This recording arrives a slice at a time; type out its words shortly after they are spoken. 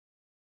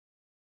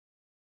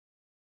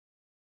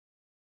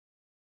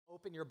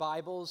Open your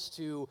Bibles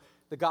to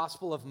the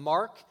Gospel of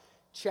Mark,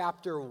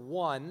 chapter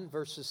 1,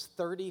 verses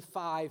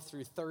 35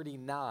 through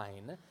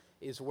 39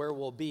 is where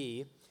we'll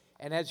be.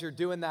 And as you're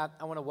doing that,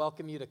 I want to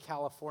welcome you to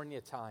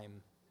California time.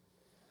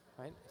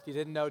 Right? If you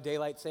didn't know,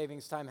 daylight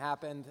savings time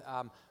happened.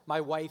 My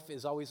wife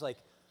is always like,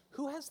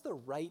 who has the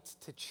right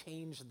to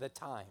change the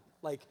time?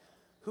 Like,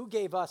 who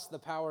gave us the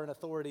power and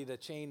authority to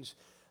change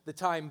the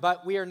time?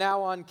 But we are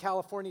now on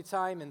California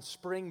time, and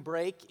spring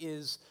break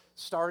is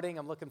starting.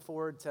 I'm looking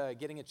forward to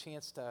getting a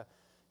chance to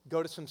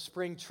go to some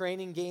spring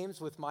training games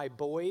with my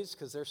boys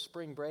because their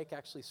spring break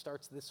actually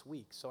starts this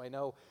week. So I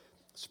know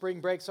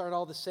spring breaks aren't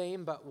all the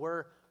same, but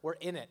we're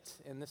in it,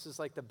 and this is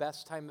like the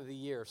best time of the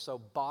year. So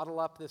bottle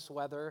up this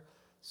weather,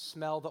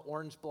 smell the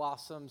orange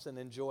blossoms, and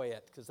enjoy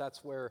it because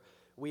that's where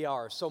we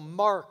are. So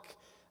Mark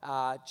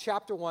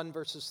chapter 1,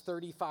 verses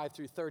 35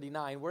 through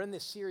 39. We're in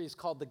this series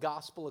called The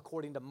Gospel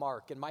According to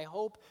Mark, and my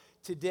hope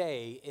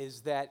today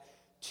is that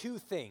two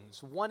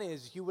things. One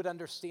is you would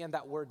understand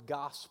that word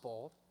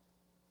gospel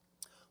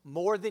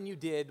more than you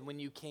did when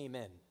you came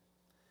in.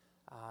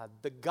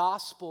 The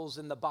Gospels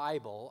in the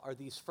Bible are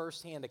these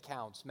firsthand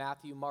accounts,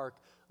 Matthew, Mark,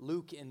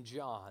 Luke, and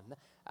John,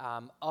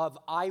 of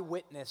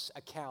eyewitness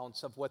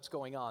accounts of what's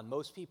going on.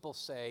 Most people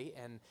say,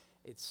 and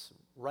it's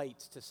right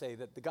to say,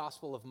 that the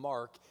Gospel of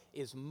Mark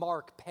is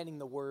Mark penning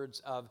the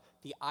words of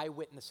the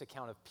eyewitness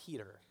account of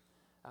Peter,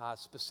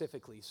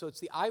 specifically. So it's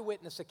the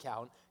eyewitness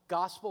account.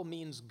 Gospel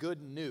means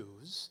good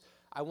news.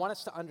 I want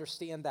us to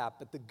understand that,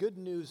 but the good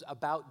news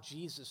about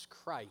Jesus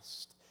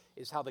Christ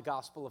is how the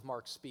Gospel of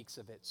Mark speaks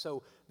of it.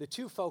 So the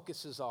two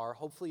focuses are,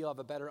 hopefully you'll have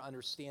a better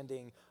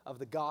understanding of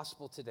the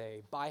gospel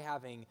today by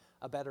having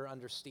a better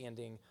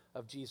understanding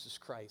of Jesus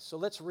Christ. So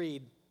let's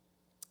read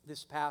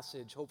this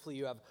passage. Hopefully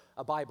you have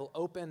a Bible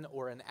open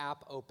or an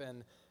app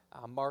open,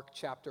 Mark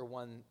chapter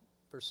 1,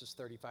 verses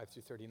 35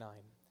 through 39.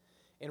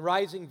 And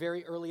rising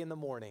very early in the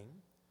morning,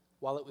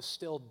 while it was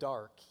still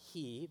dark,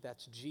 he,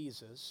 that's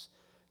Jesus,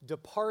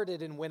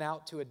 departed and went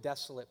out to a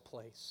desolate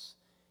place,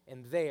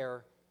 and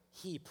there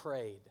he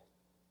prayed.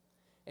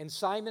 And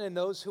Simon and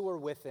those who were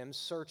with him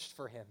searched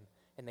for him,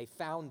 and they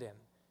found him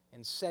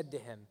and said to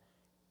him,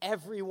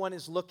 "Everyone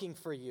is looking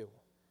for you."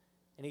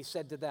 And he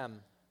said to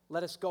them,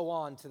 "Let us go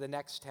on to the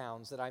next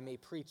towns, that I may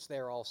preach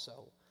there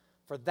also,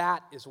 for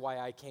that is why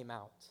I came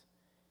out."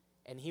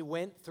 And he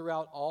went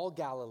throughout all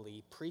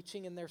Galilee,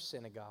 preaching in their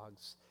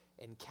synagogues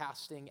and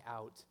casting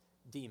out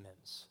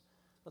demons.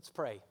 Let's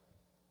pray.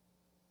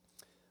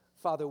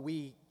 Father,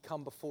 we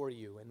come before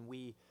you and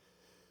we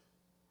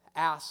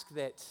ask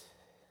that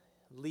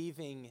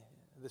leaving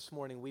this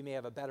morning we may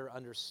have a better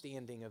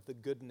understanding of the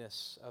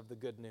goodness of the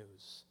good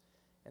news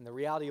and the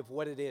reality of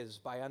what it is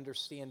by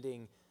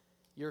understanding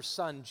your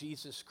Son,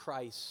 Jesus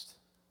Christ,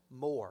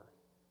 more,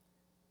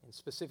 and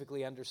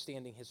specifically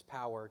understanding his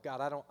power. God,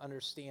 I don't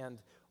understand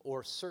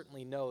or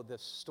certainly know the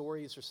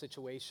stories or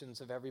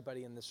situations of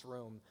everybody in this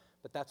room,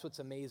 but that's what's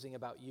amazing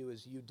about you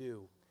is you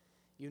do.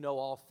 You know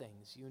all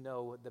things. You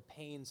know the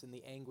pains and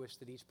the anguish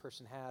that each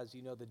person has.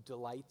 You know the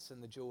delights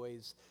and the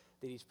joys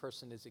that each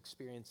person is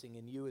experiencing,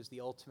 and you as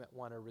the ultimate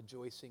one are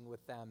rejoicing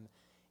with them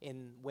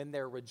in when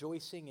they're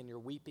rejoicing and you're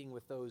weeping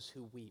with those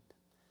who weep.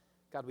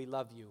 God, we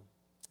love you,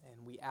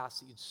 and we ask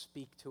that you'd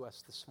speak to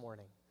us this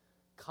morning.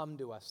 Come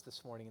to us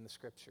this morning in the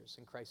Scriptures.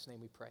 In Christ's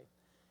name we pray.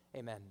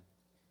 Amen.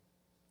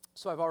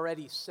 So I've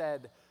already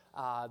said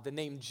the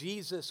name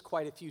Jesus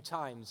quite a few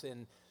times,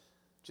 and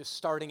just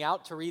starting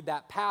out to read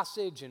that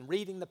passage and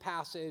reading the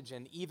passage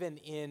and even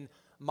in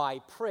my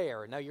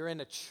prayer. Now you're in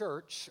a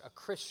church, a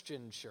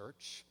Christian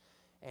church,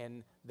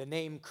 and the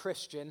name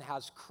Christian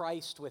has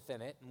Christ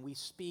within it, and we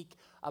speak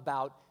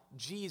about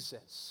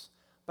Jesus.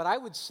 But I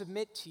would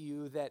submit to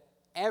you that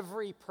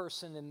every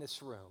person in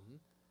this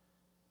room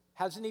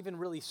hasn't even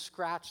really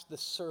scratched the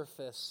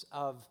surface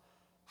of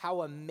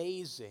how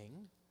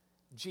amazing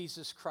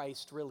Jesus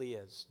Christ really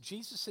is.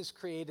 Jesus has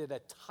created a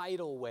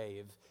tidal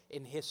wave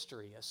in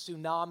history, a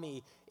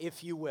tsunami,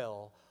 if you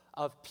will,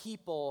 of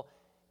people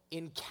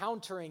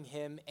encountering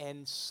him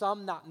and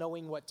some not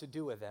knowing what to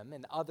do with him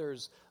and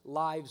others'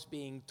 lives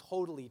being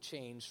totally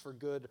changed for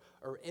good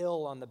or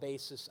ill on the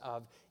basis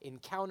of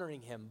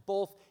encountering him,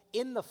 both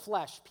in the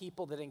flesh,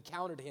 people that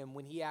encountered him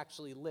when he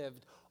actually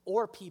lived,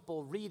 or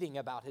people reading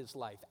about his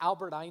life.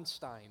 Albert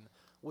Einstein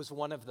was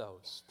one of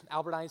those.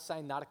 Albert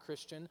Einstein, not a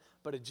Christian,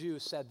 but a Jew,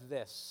 said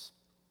this: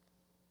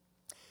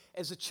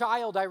 "As a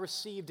child, I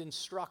received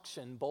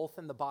instruction both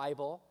in the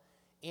Bible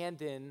and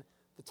in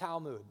the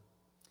Talmud.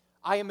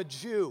 I am a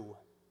Jew,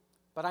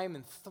 but I am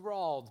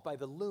enthralled by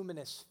the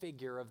luminous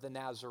figure of the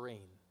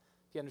Nazarene."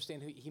 Do you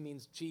understand who he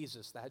means?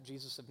 Jesus, that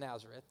Jesus of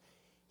Nazareth.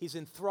 He's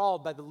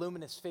enthralled by the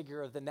luminous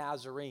figure of the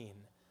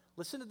Nazarene.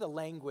 Listen to the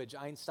language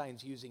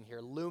Einstein's using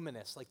here.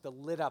 Luminous, like the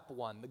lit up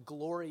one, the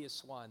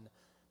glorious one,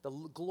 the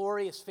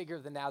glorious figure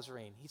of the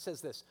Nazarene. He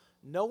says this: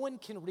 "No one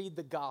can read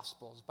the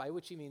Gospels," by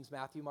which he means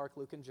Matthew, Mark,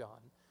 Luke, and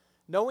John.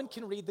 "No one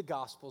can read the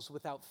Gospels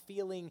without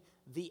feeling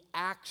the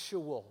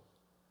actual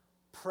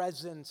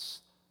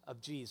presence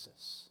of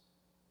Jesus.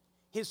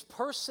 His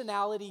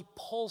personality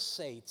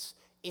pulsates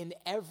in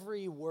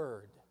every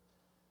word.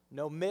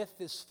 No myth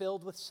is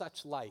filled with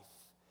such life.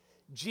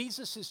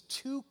 Jesus is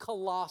too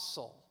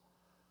colossal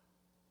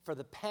for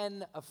the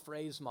pen of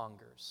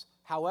phrasemongers,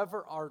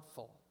 however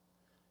artful.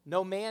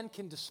 No man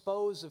can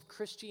dispose of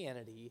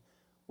Christianity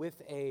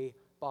with a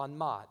bon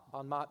mot.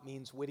 Bon mot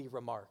means witty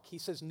remark. He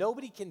says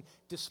nobody can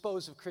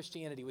dispose of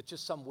Christianity with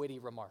just some witty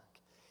remark.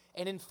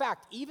 And in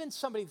fact, even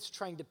somebody that's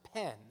trying to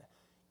pen,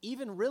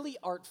 even really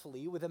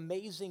artfully with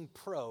amazing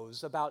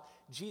prose about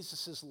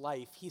Jesus'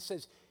 life, he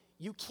says,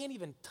 you can't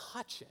even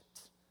touch it.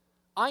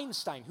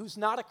 Einstein, who's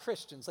not a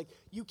Christian, is like,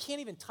 you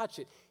can't even touch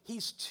it.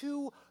 He's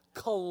too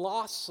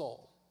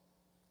colossal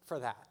for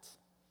that.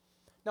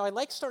 Now, I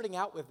like starting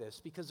out with this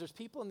because there's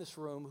people in this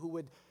room who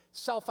would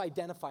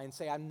self-identify and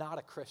say, I'm not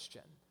a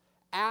Christian,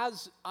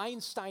 as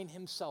Einstein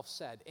himself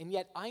said. And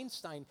yet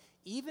Einstein,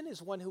 even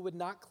as one who would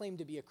not claim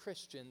to be a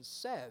Christian,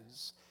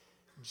 says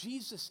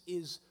Jesus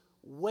is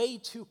way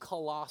too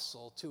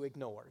colossal to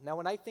ignore. Now,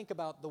 when I think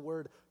about the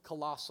word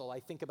colossal, I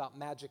think about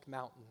Magic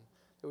Mountain.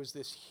 There was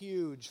this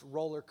huge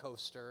roller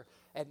coaster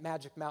at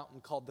Magic Mountain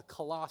called the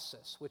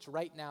Colossus, which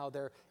right now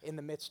they're in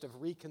the midst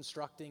of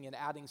reconstructing and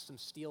adding some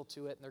steel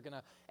to it, and they're going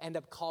to end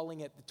up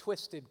calling it the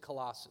Twisted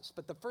Colossus.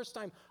 But the first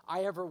time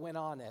I ever went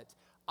on it,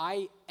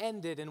 I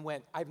ended and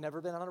went, I've never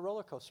been on a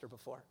roller coaster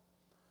before.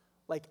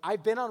 Like,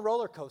 I've been on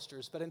roller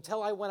coasters, but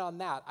until I went on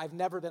that, I've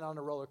never been on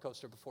a roller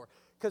coaster before.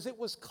 Because it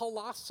was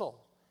colossal,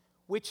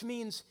 which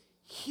means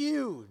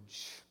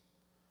huge,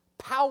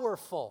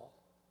 powerful,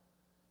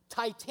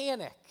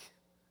 titanic.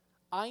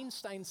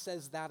 Einstein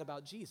says that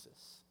about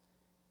Jesus.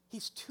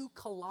 He's too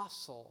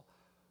colossal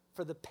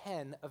for the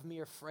pen of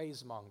mere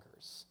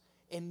phrasemongers,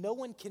 and no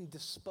one can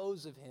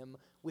dispose of him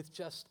with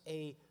just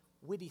a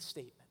witty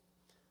statement.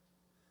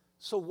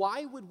 So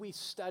why would we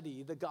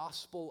study the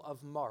Gospel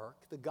of Mark,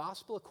 the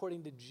Gospel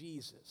according to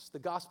Jesus, the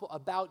Gospel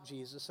about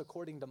Jesus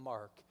according to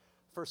Mark,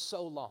 for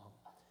so long?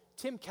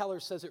 Tim Keller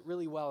says it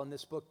really well in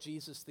this book,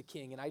 Jesus the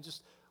King, and I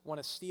just want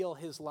to steal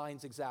his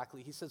lines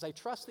exactly. He says, I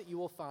trust that you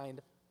will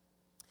find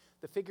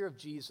the figure of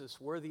Jesus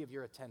worthy of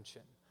your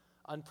attention,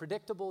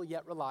 unpredictable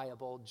yet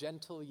reliable,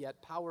 gentle yet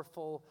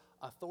powerful,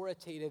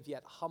 authoritative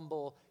yet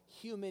humble,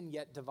 human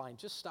yet divine.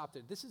 Just stop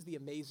there. This is the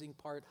amazing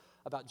part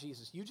about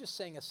Jesus. You just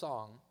sang a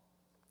song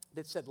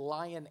that said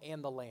lion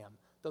and the lamb.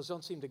 Those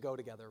don't seem to go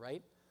together,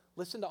 right?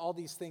 Listen to all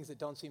these things that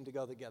don't seem to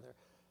go together.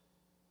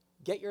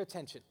 Get your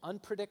attention.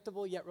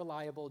 Unpredictable yet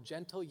reliable,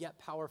 gentle yet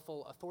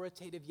powerful,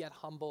 authoritative yet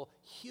humble,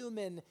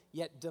 human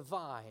yet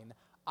divine.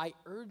 I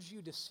urge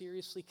you to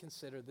seriously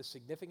consider the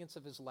significance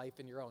of his life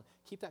in your own.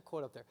 Keep that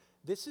quote up there.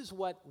 This is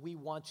what we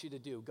want you to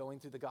do going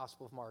through the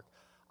Gospel of Mark.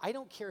 I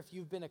don't care if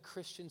you've been a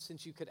Christian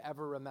since you could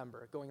ever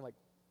remember, going like,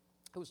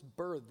 I was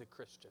birthed a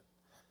Christian.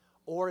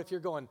 Or if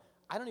you're going,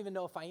 I don't even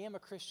know if I am a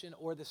Christian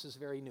or this is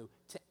very new.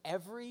 To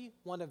every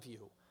one of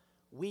you,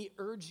 we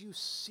urge you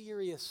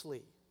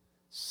seriously,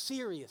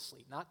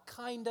 not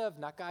kind of,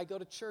 not I go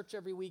to church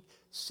every week,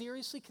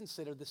 seriously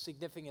consider the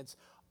significance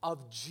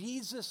of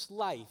Jesus'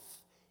 life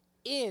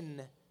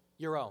in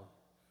your own.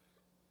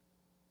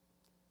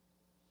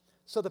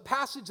 So the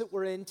passage that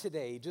we're in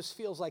today just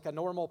feels like a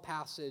normal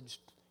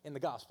passage in the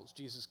Gospels.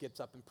 Jesus gets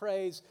up and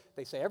prays.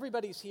 They say,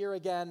 everybody's here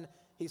again.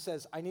 He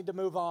says, I need to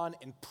move on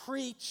and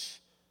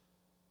preach.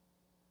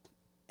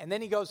 And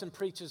then he goes and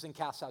preaches and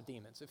casts out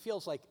demons. It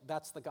feels like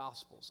that's the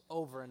Gospels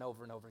over and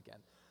over and over again.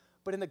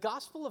 But in the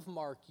Gospel of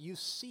Mark, you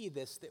see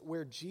this, that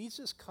where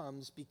Jesus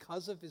comes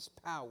because of his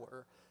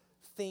power,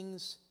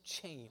 things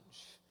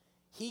change.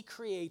 He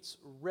creates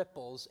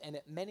ripples, and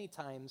at many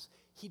times,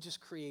 he just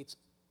creates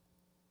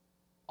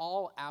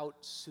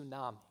all-out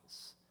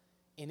tsunamis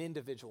in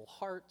individual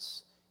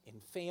hearts, in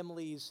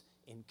families,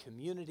 in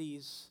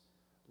communities,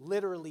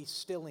 literally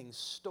stilling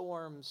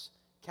storms,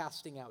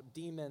 casting out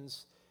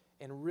demons,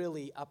 and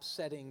really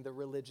upsetting the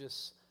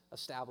religious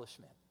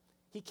establishment.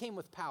 He came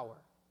with power.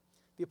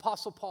 The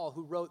Apostle Paul,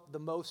 who wrote the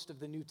most of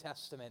the New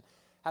Testament,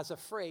 has a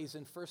phrase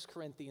in 1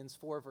 Corinthians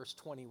 4, verse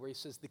 20, where he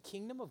says, the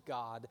kingdom of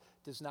God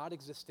does not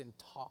exist in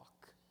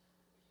talk,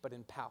 but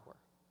in power.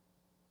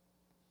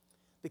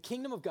 The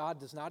kingdom of God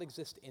does not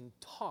exist in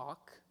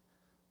talk,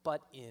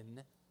 but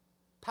in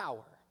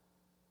power.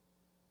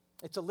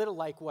 It's a little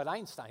like what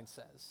Einstein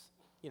says.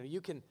 You know,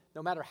 you can,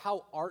 no matter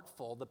how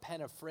artful the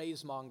pen of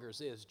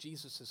phrasemongers is,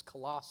 Jesus is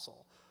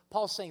colossal.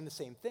 Paul's saying the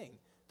same thing.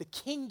 The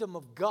kingdom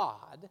of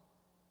God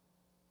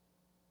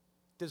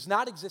does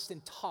not exist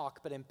in talk,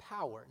 but in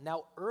power.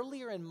 Now,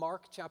 earlier in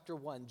Mark chapter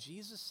 1,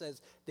 Jesus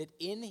says that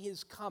in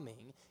his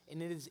coming,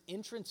 and in his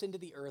entrance into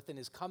the earth and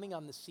his coming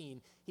on the scene,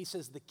 he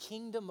says the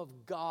kingdom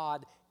of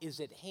God is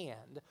at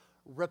hand.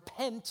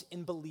 Repent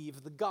and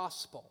believe the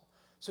gospel.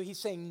 So he's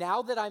saying,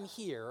 now that I'm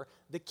here,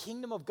 the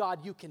kingdom of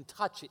God, you can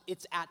touch it.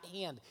 It's at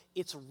hand.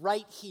 It's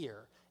right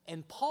here.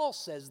 And Paul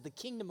says the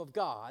kingdom of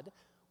God,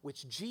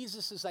 which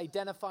Jesus is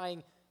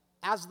identifying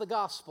as the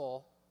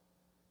gospel,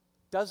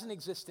 doesn't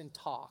exist in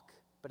talk,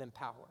 but in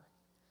power.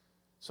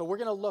 So we're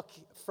going to look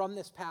from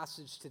this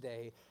passage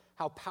today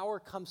how power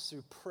comes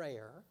through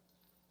prayer,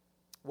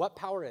 what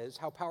power is,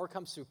 how power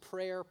comes through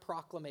prayer,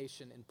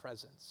 proclamation, and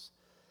presence.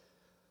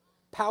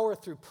 Power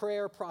through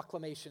prayer,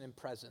 proclamation, and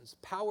presence.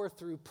 Power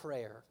through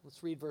prayer.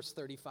 Let's read verse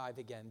 35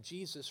 again.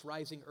 Jesus,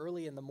 rising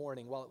early in the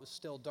morning while it was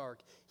still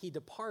dark, he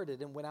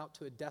departed and went out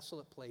to a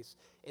desolate place,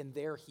 and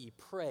there he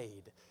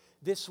prayed.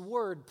 This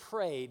word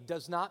prayed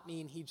does not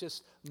mean he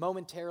just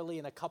momentarily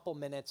in a couple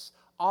minutes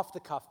off the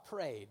cuff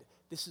prayed.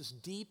 This is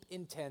deep,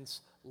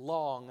 intense,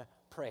 long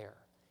prayer.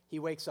 He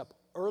wakes up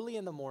early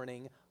in the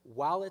morning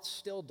while it's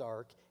still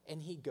dark, and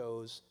he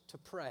goes to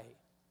pray.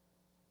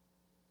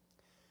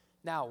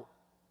 Now,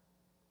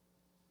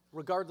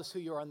 regardless who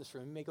you are in this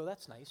room, you may go,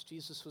 that's nice.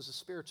 Jesus was a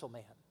spiritual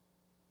man.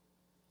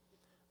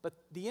 But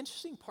the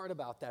interesting part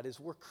about that is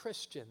we're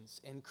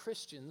Christians, and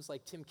Christians,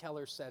 like Tim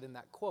Keller said in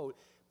that quote,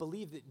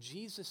 believe that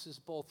Jesus is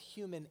both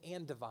human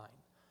and divine,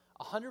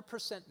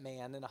 100%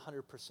 man and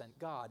 100%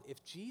 God.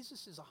 If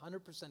Jesus is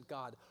 100%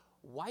 God,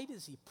 why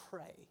does he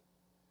pray?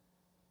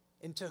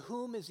 And to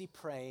whom is he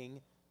praying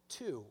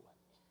to?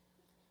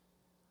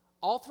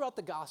 All throughout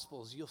the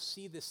Gospels, you'll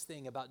see this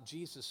thing about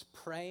Jesus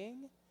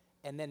praying,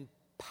 and then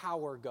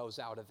power goes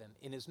out of him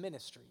in his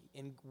ministry,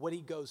 in what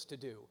he goes to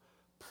do.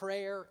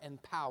 Prayer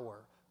and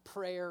power,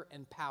 prayer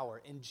and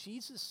power. And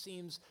Jesus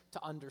seems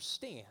to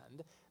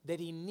understand that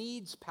he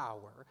needs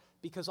power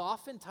because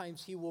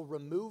oftentimes he will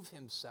remove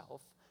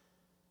himself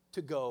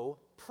to go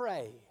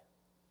pray.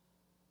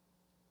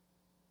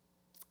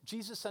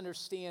 Jesus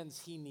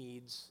understands he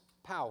needs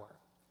power.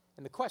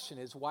 And the question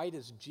is, why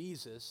does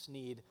Jesus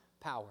need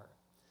power?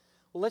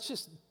 Well, let's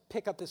just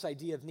pick up this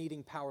idea of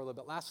needing power a little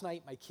bit. Last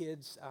night, my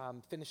kids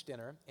finished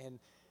dinner, and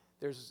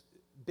there's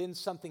been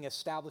something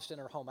established in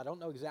our home. I don't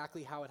know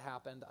exactly how it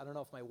happened. I don't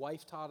know if my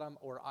wife taught them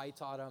or I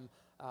taught them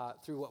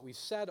through what we've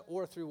said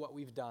or through what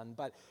we've done.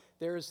 But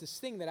there is this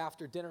thing that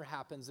after dinner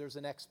happens, there's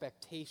an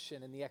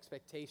expectation, and the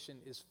expectation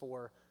is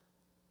for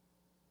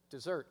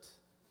dessert,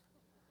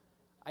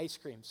 ice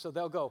cream. So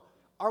they'll go,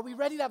 are we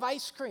ready to have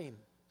ice cream?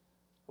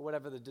 Or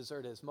whatever the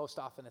dessert is. Most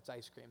often it's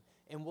ice cream.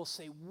 And we'll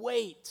say,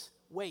 wait.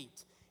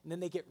 And then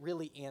they get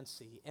really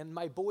antsy. And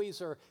my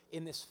boys are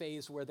in this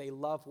phase where they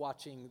love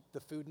watching the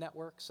Food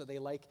Network, so they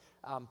like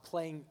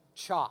playing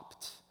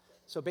Chopped.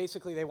 So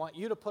basically they want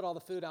you to put all the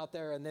food out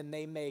there, and then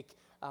they make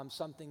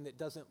something that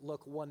doesn't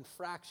look one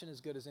fraction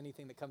as good as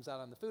anything that comes out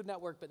on the Food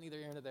Network, but neither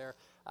here nor there.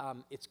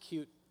 It's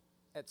cute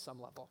at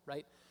some level,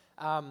 right?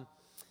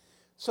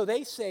 So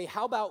they say,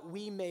 how about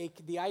we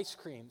make the ice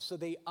cream? So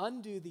they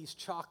undo these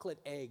chocolate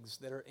eggs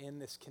that are in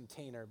this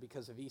container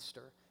because of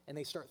Easter, and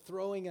they start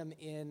throwing them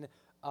in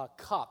a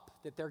cup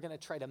that they're going to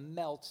try to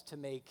melt to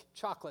make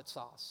chocolate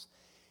sauce.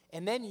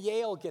 And then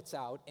Yale gets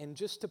out, and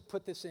just to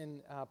put this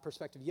in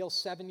perspective,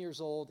 Yale's 7 years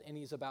old, and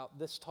he's about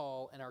this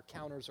tall, and our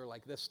counters are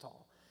like this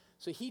tall.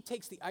 So he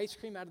takes the ice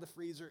cream out of the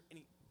freezer, and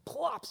he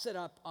plops it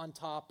up on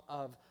top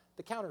of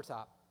the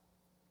countertop.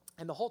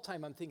 And the whole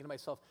time I'm thinking to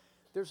myself,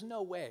 there's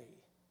no way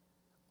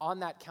on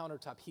that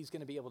countertop he's going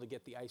to be able to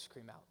get the ice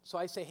cream out. So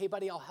I say, hey,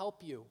 buddy, I'll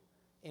help you.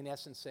 In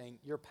essence saying,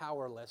 you're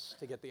powerless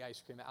to get the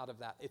ice cream out of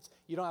that.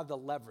 You don't have the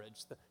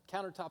leverage. The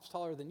countertop's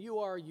taller than you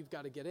are. You've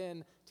got to get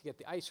in to get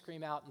the ice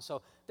cream out. And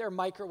so they're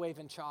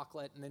microwaving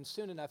chocolate, and then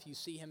soon enough you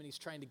see him and he's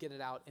trying to get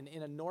it out. And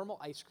in a normal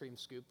ice cream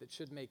scoop that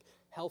should make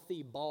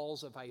healthy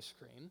balls of ice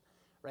cream,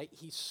 right,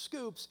 he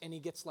scoops and he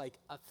gets like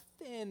a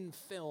thin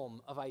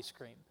film of ice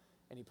cream.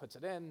 And he puts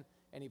it in,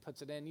 and he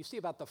puts it in. You see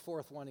about the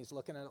fourth one, he's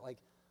looking at it like,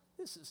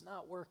 this is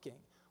not working.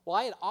 Well,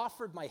 I had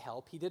offered my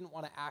help. He didn't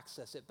want to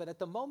access it. But at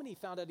the moment he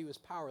found out he was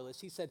powerless,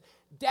 he said,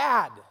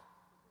 Dad,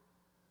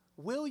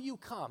 will you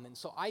come? And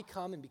so I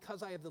come, and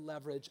because I have the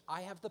leverage,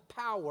 I have the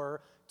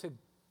power to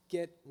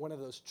get one of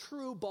those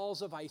true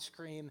balls of ice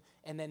cream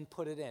and then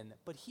put it in.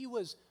 But he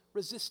was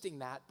resisting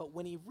that. But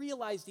when he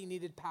realized he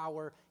needed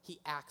power, he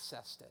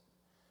accessed it.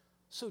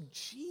 So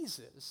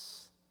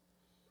Jesus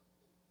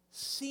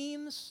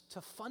seems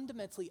to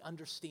fundamentally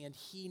understand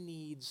he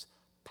needs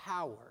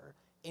power.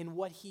 And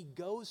what he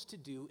goes to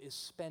do is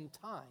spend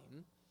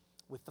time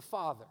with the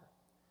Father.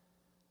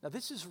 Now,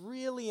 this is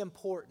really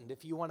important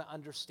if you want to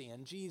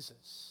understand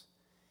Jesus.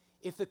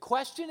 If the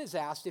question is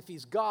asked, if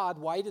he's God,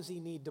 why does he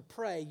need to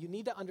pray? You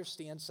need to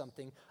understand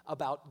something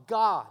about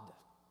God.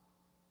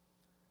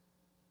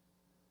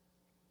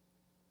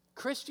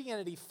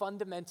 Christianity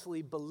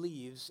fundamentally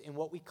believes in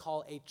what we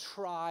call a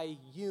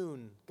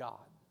triune God,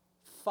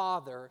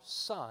 Father,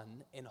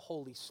 Son, and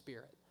Holy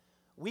Spirit.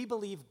 We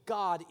believe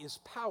God is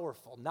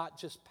powerful, not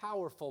just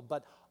powerful,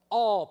 but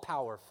all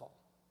powerful.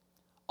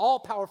 All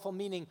powerful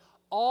meaning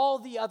all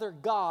the other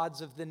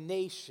gods of the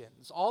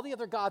nations, all the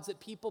other gods that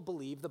people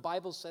believe, the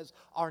Bible says,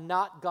 are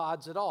not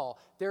gods at all.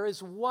 There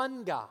is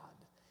one God,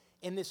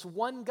 and this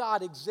one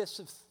God exists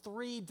of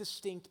three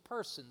distinct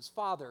persons,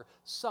 Father,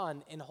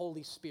 Son, and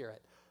Holy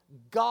Spirit.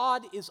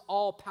 God is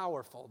all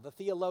powerful. The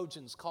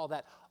theologians call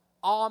that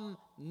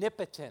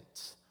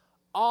omnipotent.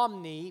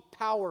 Omni,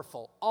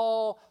 powerful,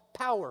 all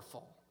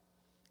powerful.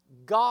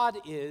 God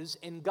is,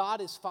 and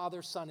God is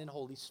Father, Son, and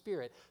Holy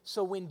Spirit.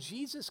 So when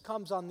Jesus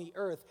comes on the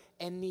earth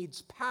and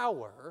needs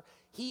power,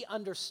 he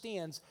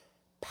understands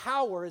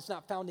power is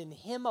not found in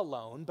him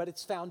alone, but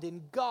it's found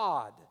in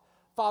God,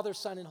 Father,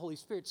 Son, and Holy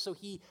Spirit. So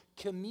he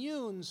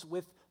communes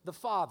with the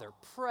Father,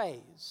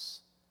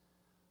 prays,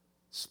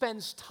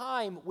 spends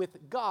time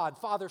with God,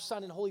 Father,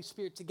 Son, and Holy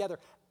Spirit together,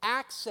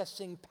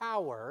 accessing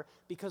power,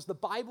 because the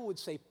Bible would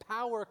say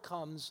power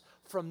comes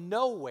from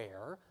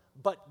nowhere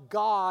but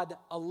God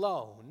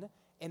alone,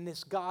 and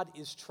this God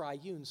is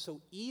triune. So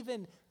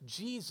even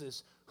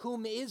Jesus,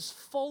 whom is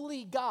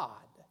fully God,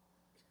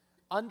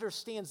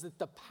 understands that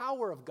the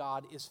power of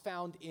God is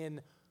found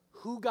in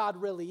who God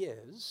really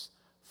is,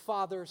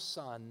 Father,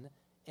 Son,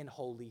 and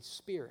Holy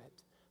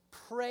Spirit.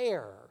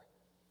 Prayer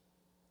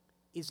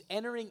is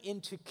entering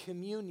into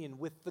communion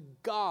with the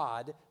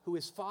God who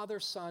is Father,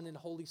 Son, and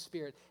Holy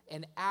Spirit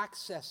and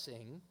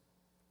accessing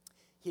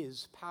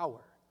his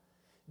power.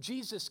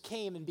 Jesus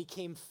came and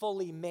became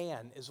fully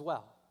man as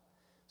well.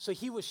 So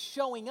he was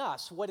showing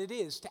us what it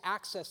is to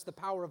access the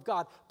power of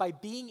God by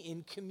being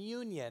in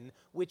communion,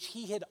 which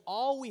he had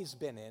always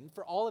been in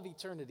for all of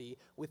eternity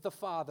with the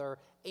Father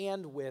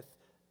and with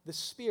the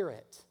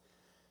Spirit.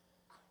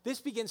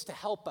 This begins to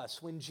help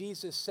us when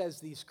Jesus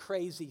says these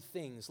crazy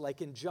things, like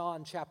in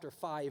John chapter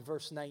 5,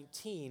 verse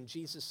 19,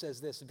 Jesus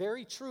says this,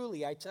 "Very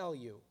truly, I tell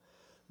you,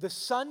 the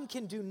Son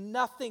can do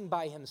nothing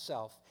by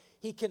himself.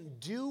 He can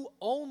do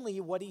only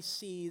what he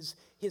sees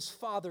his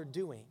Father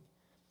doing.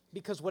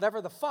 Because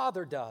whatever the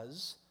Father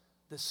does,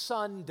 the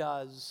Son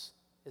does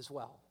as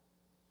well."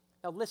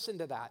 Now listen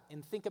to that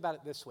and think about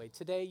it this way.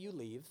 Today you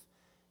leave,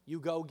 you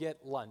go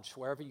get lunch,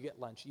 wherever you get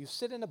lunch. You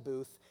sit in a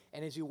booth,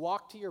 and as you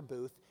walk to your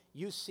booth,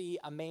 you see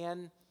a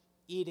man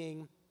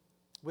eating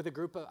with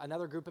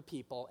another group of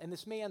people, and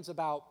this man's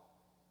about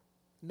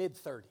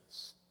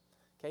mid-30s.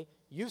 Okay?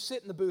 You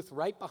sit in the booth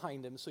right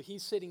behind him, so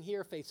he's sitting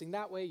here facing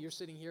that way, you're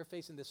sitting here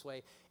facing this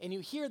way, and you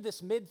hear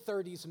this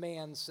mid-30s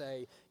man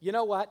say, "You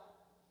know what?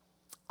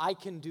 I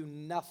can do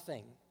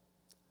nothing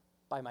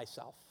by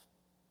myself.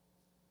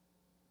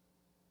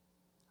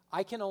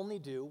 I can only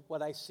do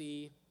what I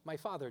see my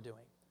Father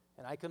doing,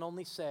 and I can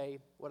only say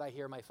what I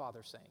hear my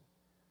Father saying."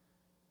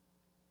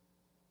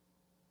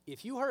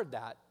 If you heard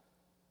that,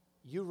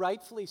 you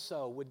rightfully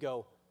so would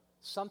go,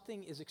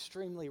 something is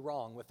extremely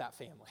wrong with that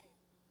family.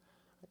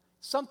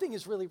 Something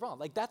is really wrong.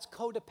 Like, that's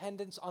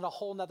codependence on a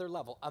whole nother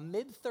level. A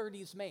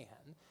mid-30s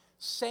man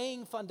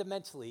saying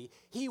fundamentally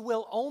he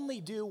will only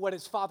do what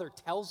his Father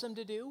tells him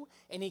to do,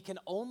 and he can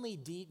only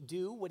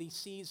do what he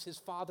sees his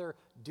Father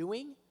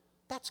doing.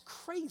 That's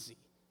crazy.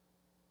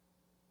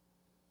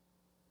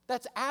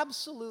 That's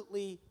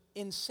absolutely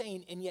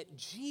insane. And yet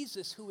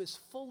Jesus, who is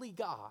fully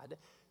God,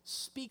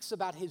 speaks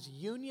about his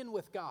union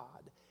with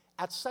God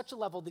at such a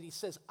level that he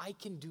says, "I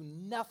can do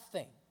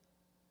nothing.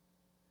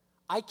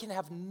 I can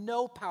have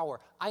no power.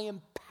 I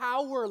am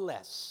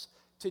powerless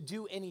to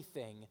do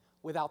anything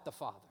without the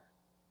Father."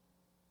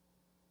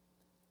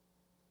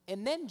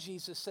 And then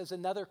Jesus says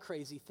another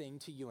crazy thing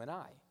to you and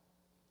I.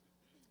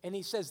 And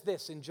he says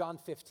this in John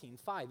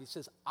 15:5. He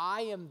says,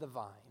 "I am the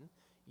vine,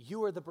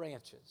 you are the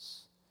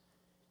branches.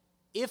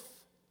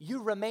 If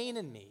you remain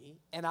in me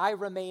and I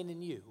remain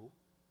in you,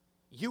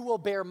 you will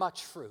bear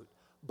much fruit.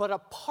 But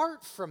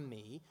apart from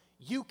me,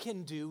 you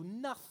can do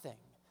nothing."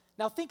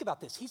 Now think about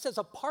this. He says,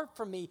 apart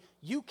from me,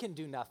 you can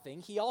do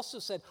nothing. He also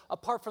said,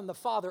 apart from the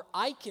Father,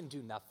 I can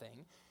do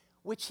nothing,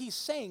 which he's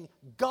saying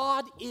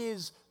God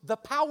is the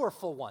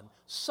powerful one.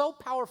 So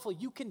powerful,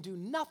 you can do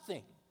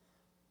nothing.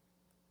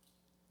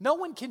 No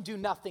one can do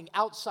nothing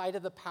outside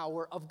of the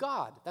power of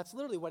God. That's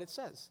literally what it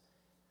says.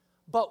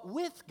 But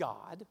with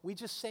God, we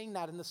just sang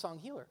that in the song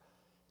Healer,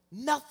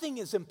 nothing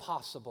is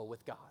impossible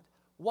with God.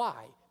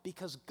 Why?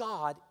 Because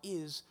God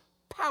is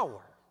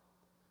power.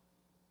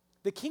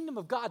 The kingdom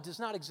of God does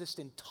not exist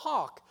in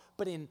talk,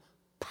 but in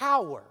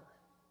power.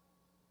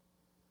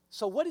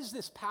 So what is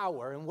this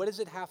power, and what does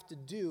it have to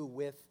do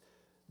with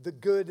the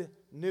good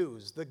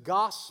news, the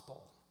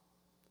gospel?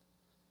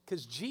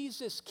 Because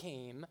Jesus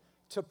came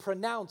to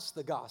pronounce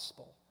the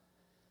gospel.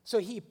 So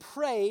he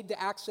prayed to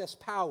access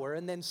power,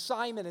 and then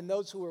Simon and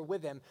those who were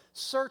with him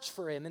searched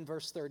for him in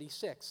verse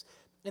 36.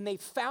 And they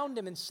found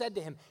him and said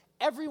to him,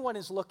 "Everyone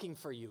is looking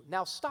for you."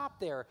 Now stop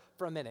there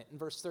for a minute in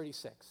verse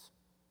 36.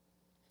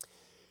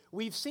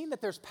 We've seen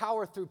that there's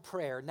power through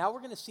prayer. Now we're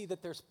going to see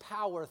that there's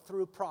power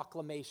through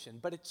proclamation.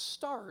 But it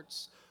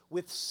starts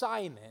with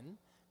Simon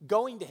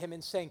going to him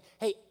and saying,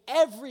 "Hey,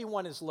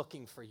 everyone is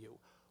looking for you."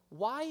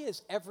 Why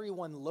is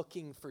everyone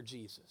looking for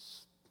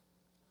Jesus?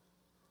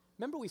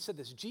 Remember we said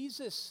this.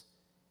 Jesus,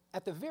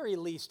 at the very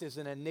least, is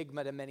an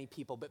enigma to many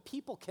people, but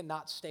people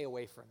cannot stay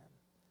away from him.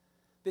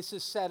 This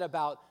is said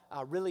about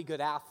really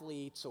good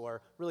athletes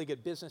or really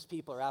good business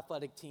people or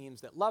athletic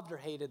teams that loved or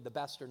hated, the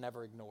best are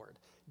never ignored.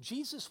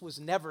 Jesus was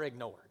never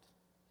ignored,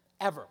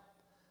 ever.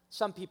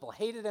 Some people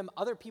hated him,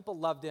 other people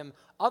loved him,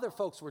 other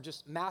folks were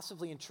just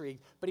massively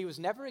intrigued, but he was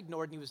never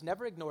ignored, and he was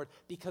never ignored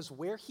because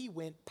where he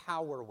went,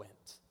 power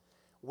went.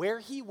 Where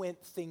he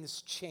went,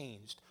 things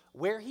changed.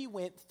 Where he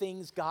went,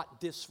 things got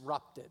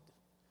disrupted.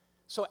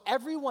 So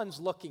everyone's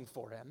looking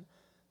for him.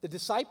 The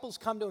disciples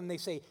come to him and they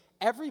say,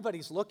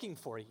 "Everybody's looking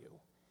for you."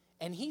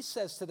 And he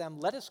says to them,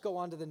 "Let us go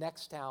on to the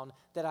next town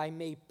that I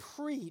may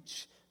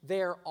preach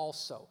there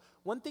also."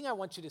 One thing I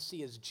want you to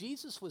see is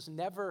Jesus was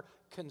never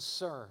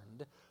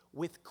concerned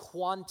with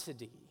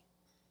quantity.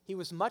 He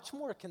was much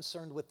more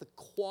concerned with the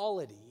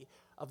quality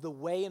of the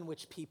way in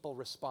which people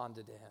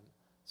responded to him.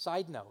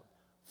 Side note,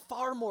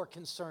 far more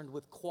concerned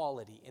with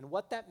quality and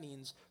what that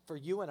means for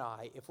you and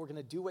I. If we're going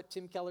to do what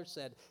Tim Keller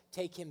said,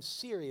 take him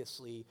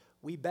seriously,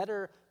 we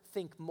better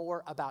think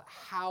more about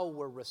how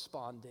we're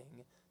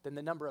responding than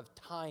the number of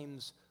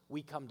times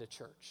we come to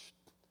church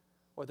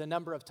or the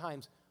number of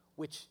times,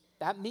 which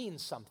that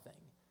means something.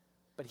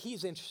 But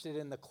he's interested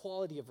in the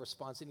quality of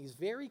response, and he's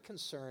very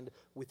concerned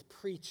with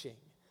preaching.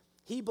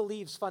 He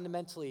believes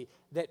fundamentally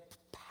that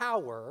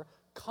power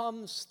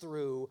comes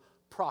through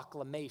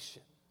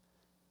proclamation.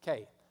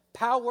 Okay,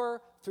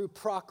 power through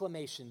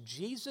proclamation.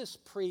 Jesus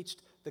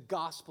preached the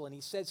gospel, and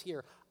he says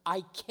here,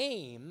 I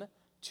came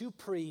to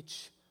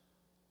preach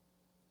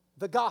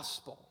the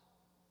gospel.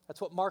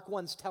 That's what Mark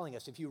 1's telling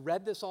us. If you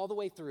read this all the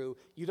way through,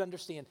 you'd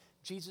understand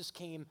Jesus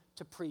came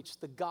to preach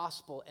the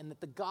gospel and that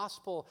the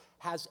gospel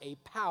has a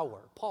power.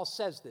 Paul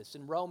says this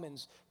in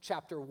Romans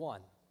chapter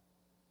 1.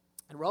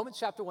 In Romans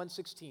chapter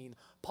 1:16,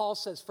 Paul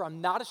says, for I'm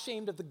not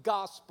ashamed of the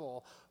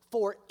gospel,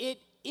 for it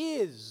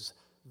is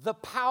the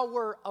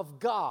power of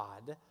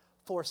God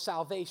for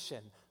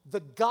salvation. The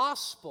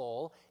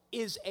gospel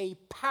is a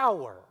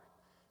power.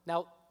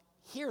 Now,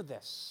 hear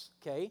this,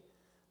 okay?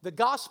 The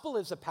gospel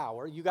is a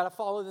power. You got to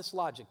follow this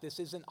logic. This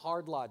isn't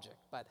hard logic,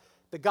 but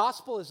the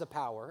gospel is a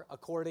power,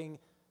 according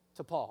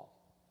to Paul.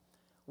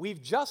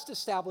 We've just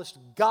established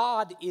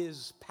God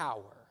is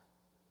power.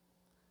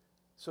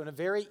 So in a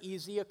very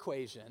easy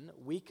equation,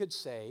 we could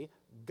say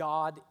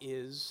God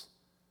is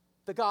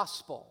the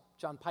gospel.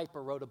 John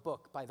Piper wrote a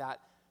book by that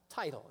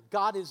title.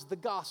 God is the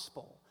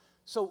gospel.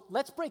 So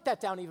let's break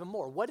that down even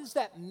more. What does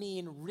that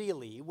mean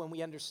really when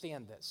we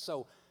understand this?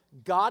 So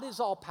God is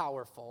all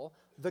powerful.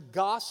 The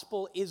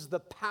gospel is the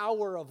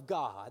power of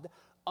God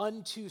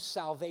unto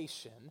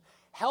salvation.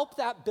 Help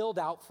that build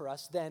out for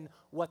us then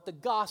what the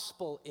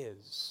gospel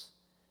is.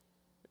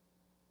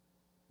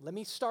 Let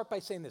me start by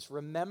saying this.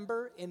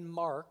 Remember in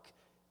Mark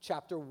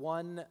chapter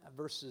 1,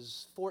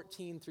 verses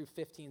 14 through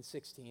 15,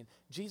 16,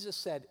 Jesus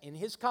said, in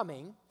his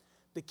coming,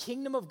 the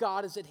kingdom of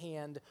God is at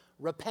hand.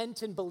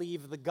 Repent and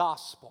believe the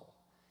gospel.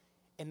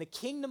 And the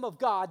kingdom of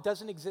God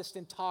doesn't exist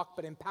in talk,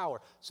 but in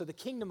power. So the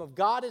kingdom of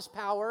God is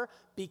power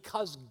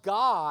because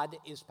God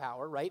is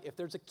power, right? If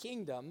there's a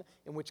kingdom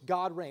in which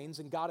God reigns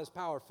and God is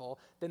powerful,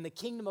 then the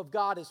kingdom of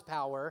God is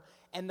power,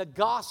 and the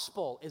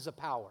gospel is a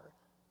power.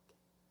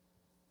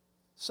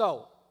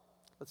 So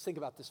let's think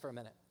about this for a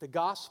minute. The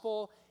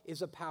gospel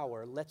is a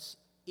power. Let's,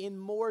 in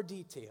more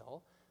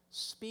detail,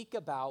 speak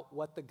about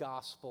what the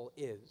gospel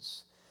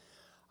is.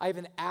 I have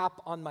an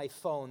app on my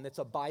phone that's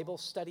a Bible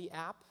study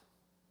app.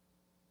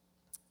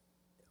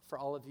 For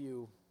all of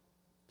you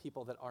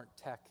people that aren't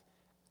tech,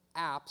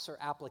 apps are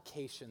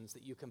applications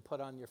that you can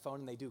put on your phone,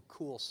 and they do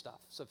cool stuff.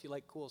 So if you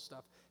like cool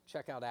stuff,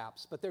 check out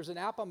apps. But there's an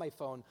app on my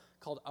phone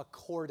called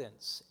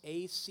Accordance,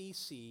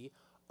 Accordance.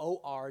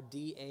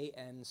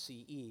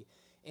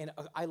 And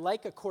I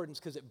like Accordance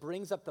because it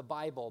brings up the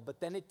Bible, but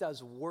then it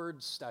does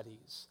word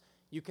studies.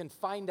 You can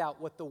find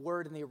out what the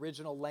word in the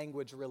original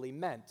language really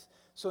meant.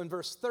 So in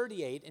verse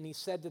 38, and he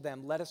said to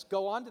them, let us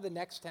go on to the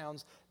next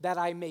towns that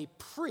I may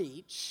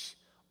preach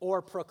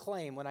or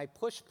proclaim. When I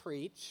push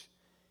preach,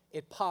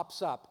 it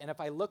pops up. And if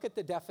I look at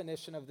the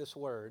definition of this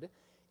word,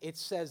 it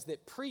says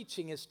that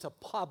preaching is to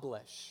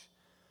publish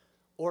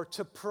or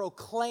to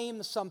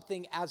proclaim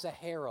something as a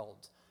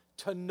herald,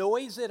 to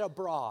noise it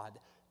abroad,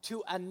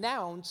 to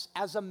announce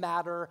as a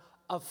matter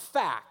of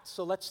fact.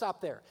 So let's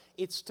stop there.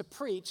 It's to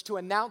preach, to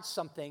announce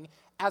something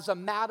as a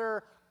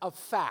matter of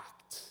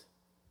fact.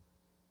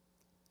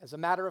 As a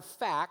matter of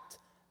fact,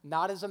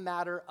 not as a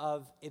matter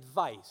of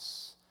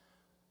advice.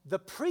 The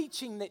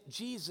preaching that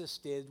Jesus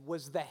did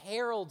was the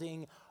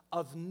heralding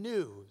of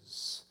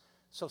news.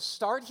 So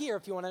start here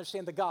if you want to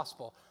understand the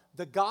gospel.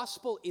 The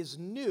gospel is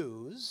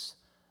news,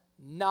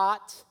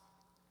 not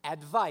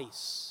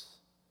advice.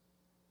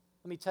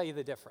 Let me tell you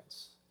the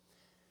difference.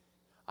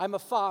 I'm a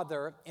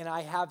father, and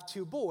I have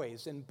two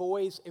boys, and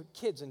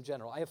kids in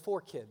general. I have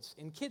 4 kids,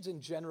 and kids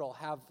in general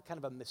have kind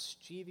of a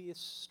mischievous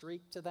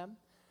streak to them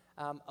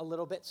a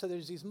little bit. So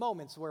there's these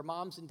moments where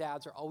moms and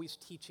dads are always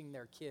teaching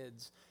their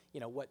kids,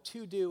 what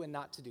to do and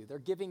not to do. They're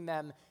giving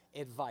them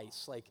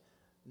advice, like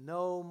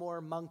no more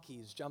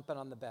monkeys jumping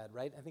on the bed,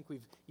 right? I think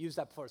we've used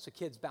that before. So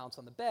kids bounce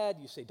on the bed.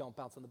 You say, don't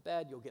bounce on the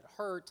bed, you'll get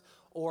hurt.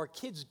 Or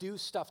kids do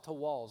stuff to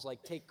walls,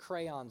 like take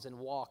crayons and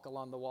walk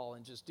along the wall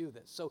and just do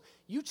this. So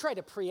you try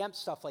to preempt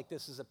stuff like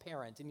this as a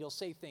parent, and you'll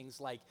say things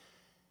like,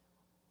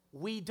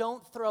 we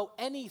don't throw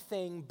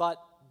anything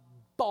but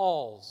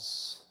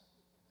balls.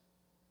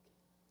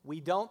 We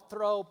don't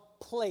throw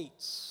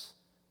plates.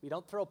 We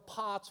don't throw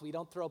pots. We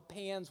don't throw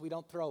pans. We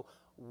don't throw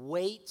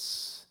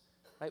weights.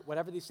 Right?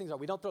 Whatever these things are,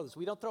 we don't throw this.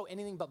 We don't throw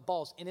anything but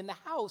balls. And in the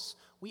house,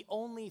 we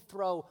only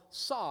throw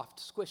soft,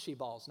 squishy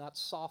balls, not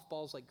soft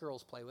balls like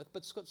girls play with,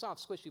 but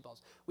soft, squishy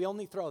balls. We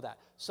only throw that.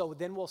 So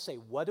then we'll say,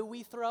 what do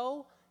we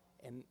throw?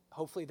 And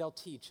hopefully they'll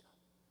teach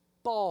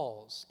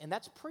balls. And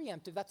that's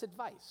preemptive. That's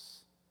advice.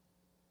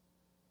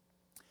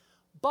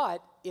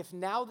 But if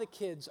now the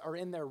kids are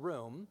in their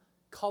room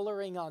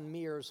coloring on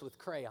mirrors with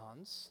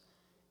crayons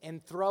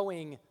and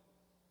throwing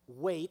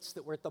weights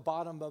that were at the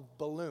bottom of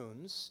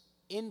balloons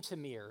into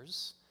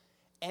mirrors,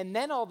 and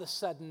then all of a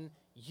sudden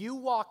you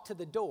walk to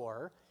the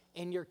door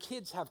and your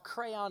kids have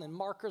crayon and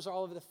markers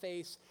all over the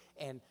face,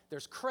 and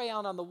there's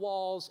crayon on the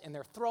walls, and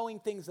they're throwing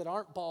things that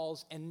aren't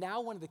balls, and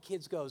now one of the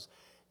kids goes,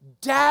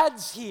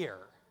 "Dad's here."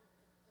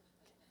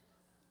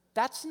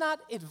 That's not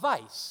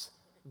advice.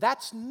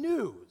 That's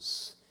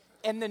news.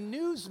 And the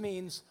news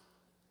means,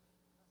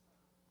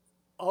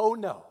 oh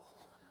no.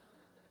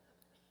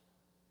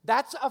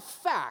 That's a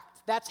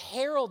fact. That's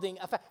heralding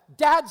a fact.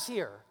 Dad's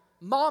here.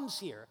 Mom's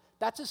here.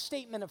 That's a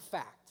statement of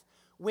fact.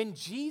 When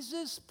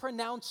Jesus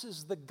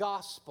pronounces the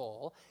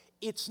gospel,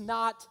 it's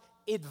not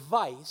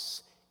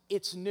advice,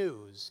 it's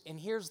news. And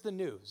here's the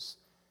news.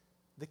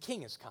 The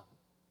king has come.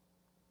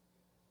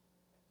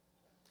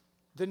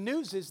 The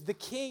news is the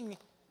king,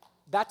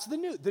 that's the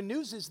news. The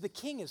news is the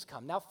king has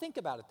come. Now think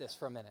about this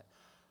for a minute.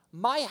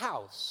 My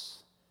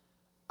house,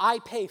 I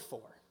pay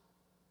for.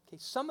 Okay,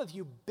 some of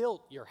you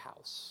built your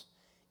house.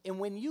 And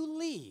when you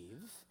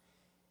leave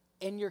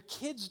and your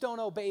kids don't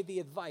obey the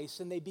advice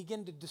and they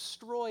begin to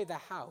destroy the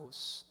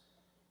house,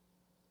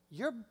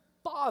 you're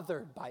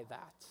bothered by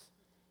that.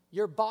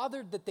 You're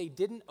bothered that they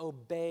didn't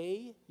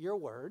obey your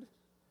word.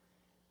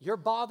 You're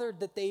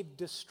bothered that they've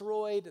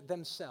destroyed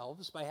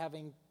themselves by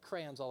having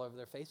crayons all over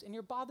their face. And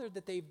you're bothered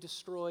that they've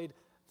destroyed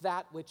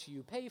that which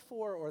you pay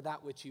for or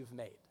that which you've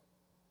made.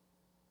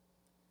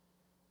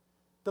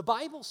 The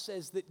Bible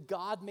says that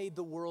God made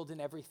the world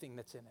and everything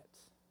that's in it.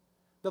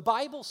 The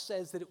Bible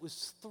says that it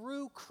was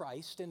through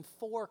Christ and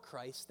for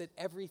Christ that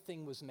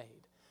everything was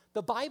made.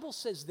 The Bible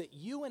says that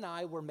you and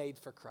I were made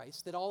for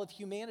Christ, that all of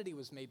humanity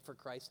was made for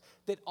Christ,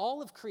 that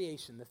all of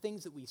creation, the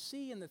things that we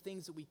see and the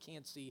things that we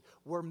can't see,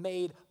 were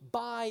made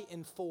by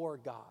and for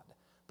God.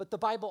 But the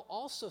Bible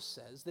also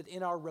says that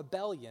in our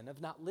rebellion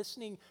of not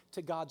listening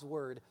to God's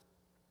word,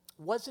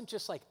 wasn't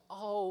just like,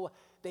 oh,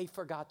 they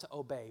forgot to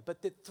obey,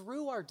 but that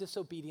through our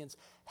disobedience,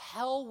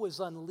 hell was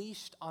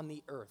unleashed on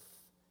the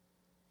earth.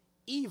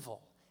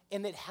 Evil.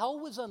 And that hell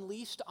was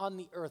unleashed on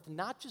the earth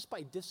not just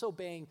by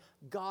disobeying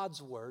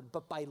God's word,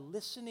 but by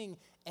listening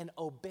and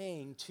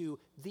obeying to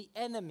the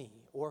enemy,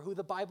 or who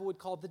the Bible would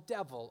call the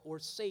devil, or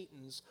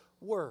Satan's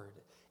word.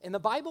 And the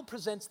Bible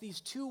presents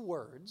these two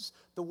words,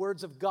 the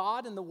words of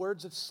God and the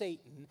words of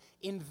Satan,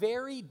 in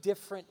very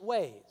different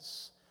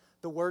ways.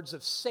 The words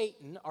of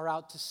Satan are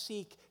out to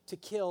seek, to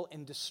kill,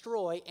 and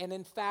destroy, and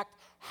in fact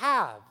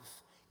have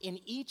in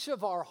each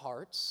of our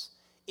hearts,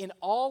 in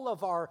all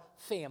of our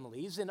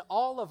families, in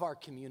all of our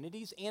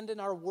communities, and in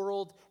our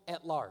world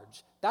at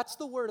large. That's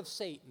the word of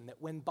Satan,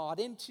 that when bought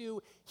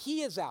into,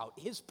 he is out.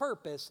 His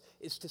purpose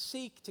is to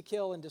seek, to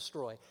kill, and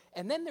destroy.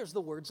 And then there's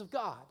the words of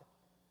God,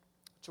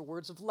 which are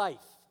words of life,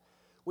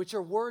 which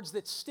are words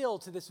that still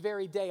to this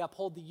very day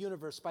uphold the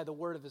universe by the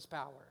word of his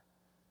power,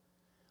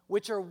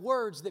 which are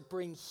words that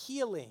bring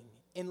healing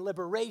and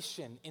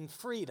liberation and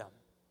freedom.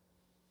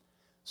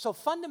 So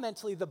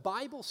fundamentally, the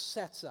Bible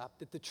sets up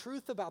that the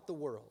truth about the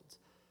world,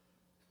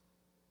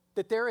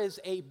 that there is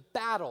a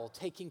battle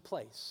taking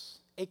place,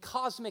 a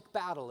cosmic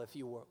battle, if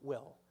you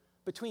will,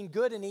 between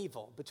good and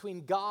evil,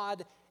 between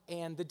God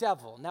and the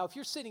devil. Now, if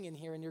you're sitting in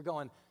here and you're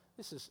going,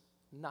 this is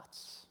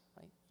nuts,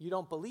 right? You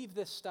don't believe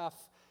this stuff.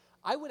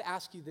 I would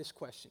ask you this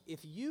question.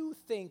 If you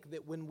think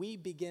that when we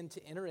begin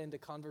to enter into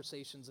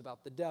conversations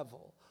about the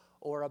devil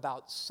or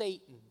about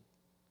Satan,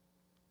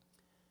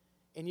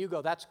 and you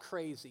go, that's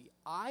crazy,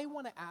 I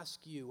want to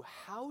ask you,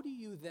 how do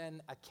you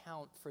then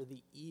account for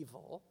the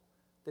evil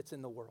that's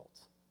in the world?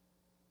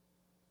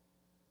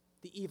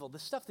 The evil, the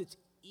stuff that's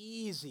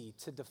easy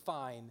to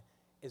define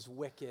as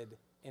wicked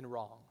and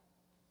wrong.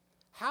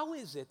 How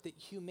is it that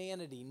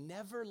humanity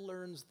never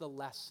learns the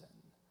lesson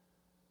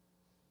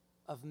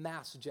of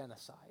mass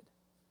genocide?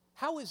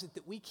 How is it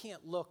that we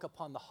can't look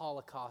upon the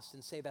Holocaust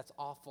and say that's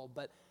awful,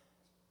 but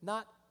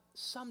not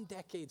some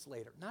decades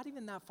later, not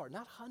even that far,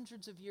 not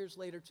hundreds of years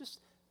later, just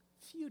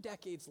a few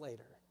decades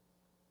later,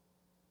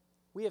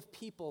 we have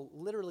people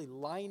literally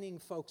lining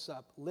folks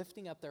up,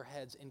 lifting up their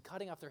heads and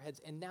cutting off their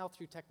heads, and now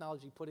through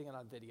technology putting it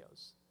on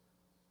videos.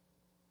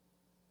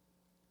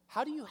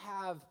 How do you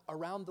have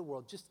around the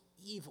world just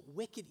evil,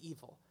 wicked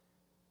evil,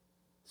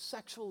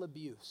 sexual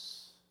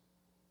abuse,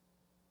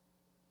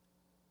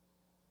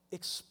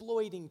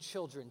 exploiting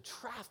children,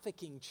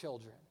 trafficking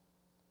children,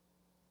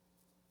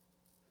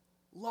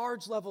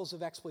 large levels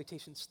of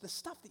exploitation, the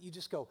stuff that you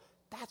just go,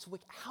 that's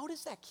wicked. How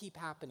does that keep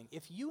happening?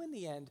 If you, in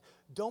the end,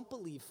 don't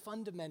believe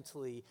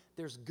fundamentally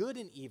there's good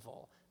and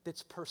evil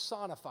that's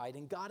personified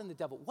in God and the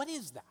devil, what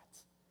is that?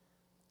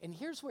 And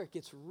here's where it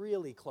gets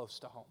really close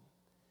to home,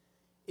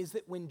 is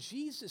that when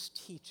Jesus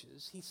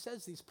teaches, he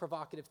says these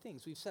provocative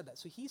things. We've said that.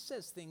 So he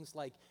says things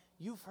like,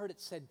 you've heard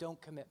it said,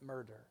 don't commit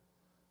murder.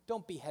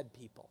 Don't behead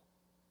people.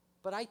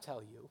 But I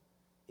tell you,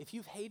 if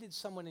you've hated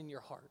someone in your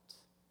heart,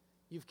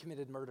 you've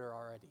committed murder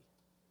already.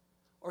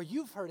 Or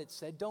you've heard it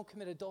said, don't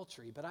commit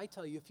adultery. But I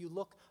tell you, if you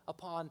look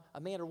upon a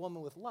man or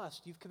woman with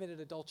lust, you've committed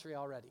adultery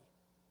already.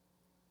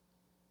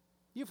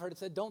 You've heard it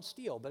said, don't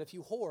steal, but if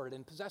you hoard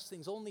and possess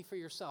things only for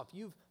yourself,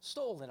 you've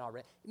stolen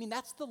already. I mean,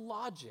 that's the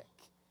logic.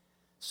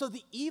 So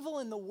the evil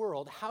in the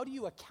world, how do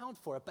you account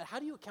for it? But how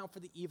do you account for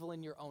the evil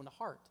in your own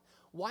heart?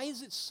 Why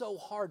is it so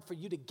hard for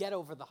you to get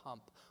over the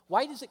hump?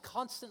 Why does it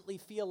constantly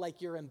feel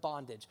like you're in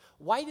bondage?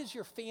 Why does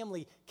your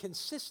family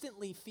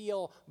consistently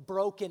feel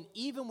broken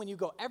even when you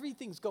go,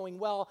 everything's going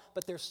well,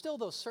 but there's still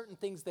those certain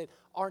things that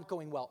aren't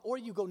going well? Or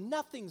you go,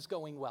 nothing's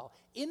going well.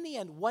 In the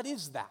end, what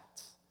is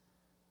that?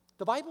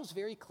 The Bible's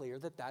very clear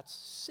that that's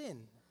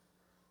sin.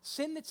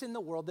 Sin that's in the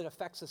world that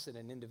affects us at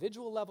an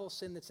individual level,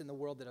 sin that's in the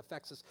world that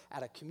affects us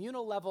at a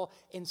communal level,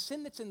 and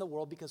sin that's in the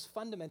world because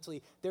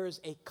fundamentally there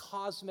is a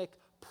cosmic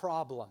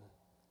problem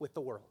with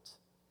the world.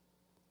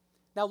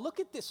 Now look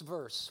at this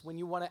verse when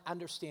you want to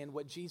understand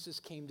what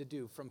Jesus came to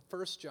do from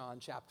 1 John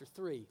chapter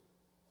 3.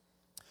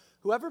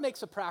 Whoever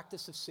makes a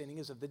practice of sinning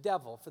is of the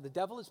devil, for the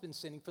devil has been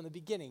sinning from the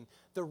beginning.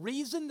 The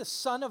reason the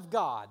Son of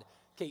God,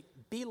 okay,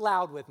 be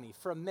loud with me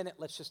for a minute.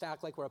 Let's just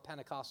act like we're a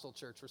Pentecostal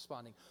church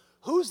responding.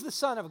 Who's the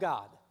Son of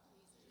God?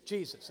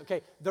 Jesus.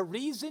 Okay, the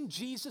reason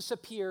Jesus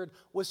appeared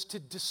was to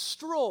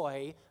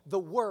destroy the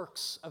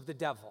works of the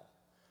devil.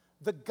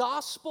 The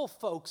gospel,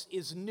 folks,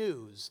 is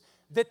news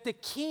that the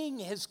King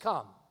has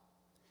come.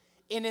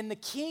 And in the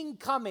King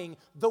coming,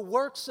 the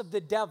works of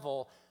the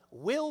devil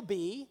will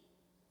be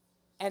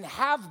and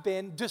have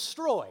been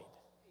destroyed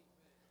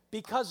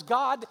because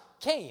God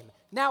came.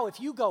 Now,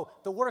 if you go,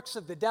 the works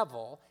of the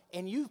devil,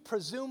 and you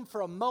presume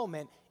for a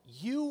moment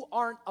you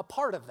aren't a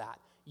part of that,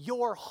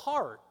 your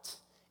heart,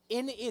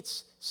 in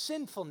its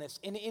sinfulness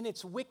and in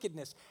its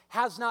wickedness,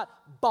 has not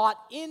bought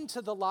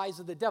into the lies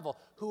of the devil.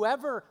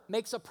 Whoever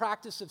makes a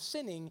practice of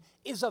sinning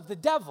is of the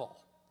devil.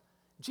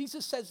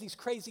 Jesus says these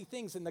crazy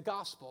things in the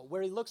gospel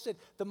where he looks at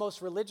the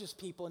most religious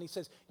people and he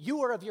says,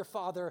 you are of your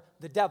father,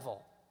 the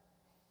devil.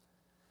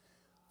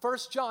 1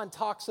 John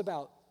talks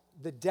about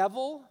the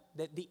devil,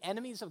 that the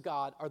enemies of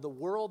God are the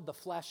world, the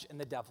flesh, and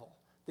the devil.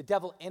 The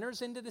devil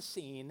enters into the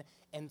scene,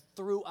 and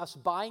through us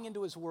buying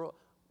into his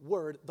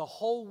word, the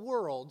whole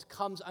world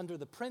comes under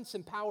the prince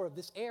and power of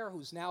this air,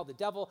 who's now the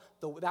devil.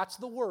 That's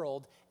the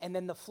world, and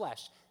then the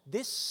flesh.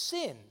 This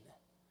sin,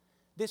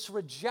 this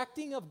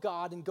rejecting of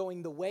God and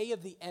going the way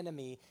of the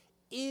enemy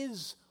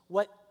is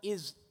what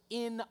is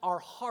in our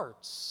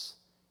hearts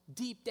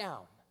deep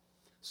down.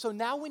 So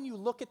now when you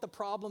look at the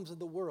problems of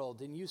the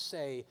world and you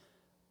say,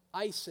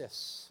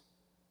 ISIS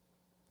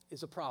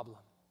is a problem,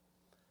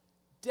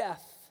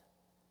 death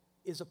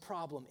is a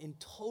problem in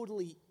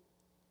totally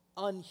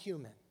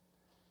unhuman,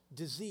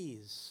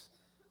 disease,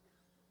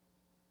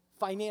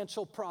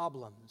 financial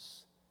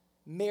problems,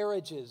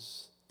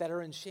 marriages that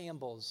are in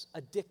shambles,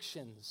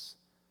 addictions,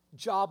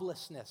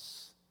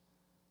 joblessness,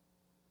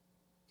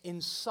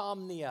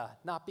 insomnia,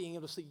 not being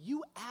able to sleep.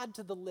 You add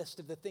to the list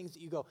of the things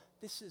that you go,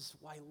 this is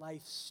why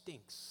life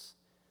stinks.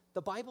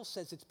 The Bible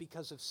says it's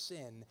because of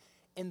sin.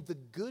 And the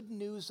good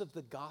news of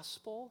the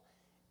gospel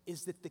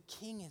is that the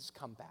King has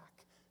come back.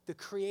 The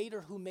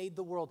Creator who made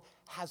the world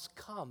has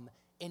come,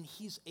 and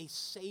he's a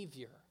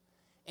Savior,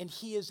 and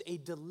he is a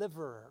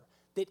deliverer,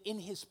 that in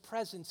his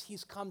presence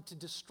he's come to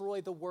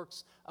destroy the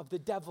works of the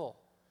devil.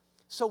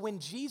 So when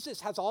Jesus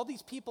has all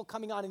these people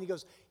coming on and he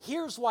goes,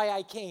 here's why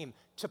I came,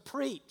 to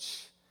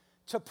preach,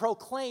 to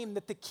proclaim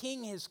that the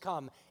King has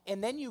come.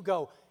 And then you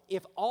go,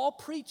 if all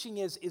preaching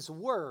is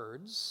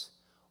words,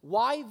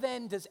 why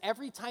then does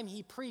every time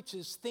he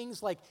preaches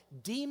things like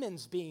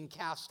demons being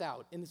cast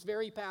out in this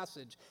very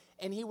passage?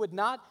 And he went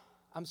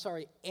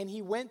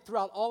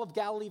throughout all of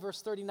Galilee,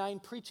 verse 39,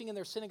 preaching in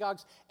their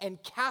synagogues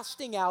and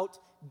casting out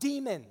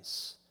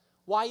demons.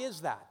 Why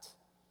is that?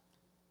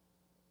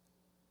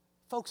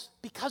 Folks,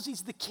 because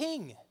he's the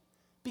King,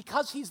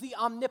 because he's the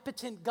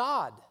omnipotent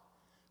God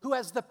who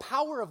has the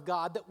power of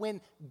God, that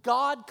when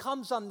God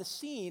comes on the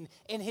scene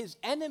and his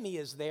enemy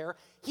is there,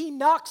 he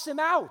knocks him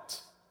out.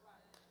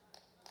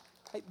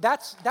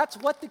 That's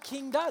what the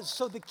King does.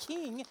 So the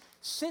King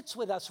sits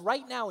with us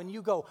right now and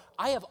you go,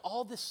 I have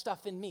all this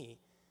stuff in me.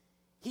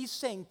 He's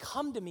saying,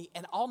 come to me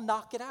and I'll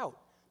knock it out.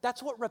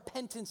 That's what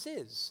repentance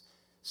is.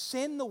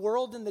 Sin, the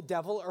world, and the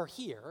devil are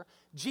here.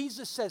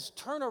 Jesus says,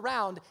 turn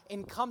around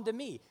and come to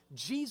me.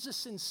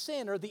 Jesus and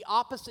sin are the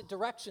opposite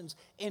directions.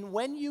 And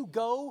when you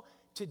go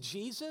to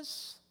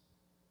Jesus,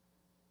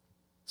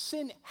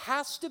 sin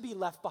has to be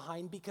left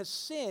behind because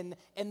sin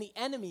and the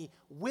enemy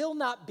will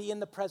not be in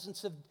the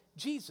presence of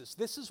Jesus.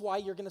 This is why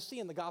you're going to see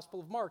in the Gospel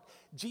of Mark,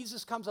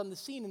 Jesus comes on the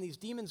scene and these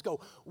demons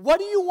go, what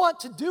do you want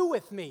to do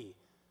with me,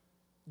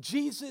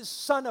 Jesus,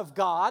 Son of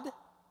God?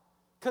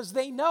 Because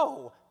they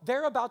know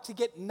they're about to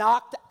get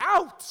knocked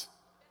out,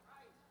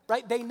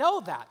 right? They know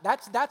that.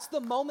 That's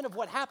the moment of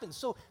what happens.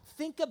 So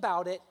think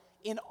about it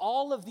in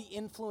all of the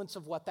influence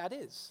of what that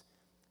is.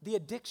 The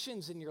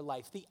addictions in your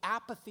life, the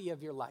apathy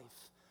of your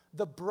life,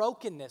 the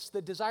brokenness,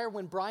 the desire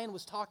when Brian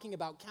was talking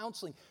about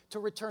counseling to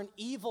return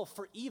evil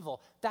for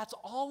evil. That's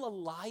all a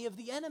lie of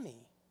the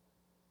enemy.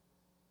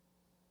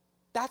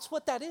 That's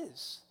what that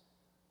is.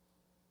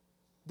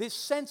 This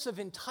sense of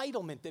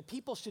entitlement that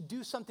people should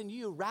do something to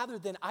you rather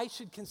than I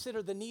should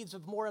consider the needs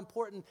of more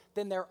important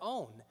than their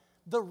own.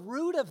 The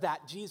root of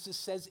that, Jesus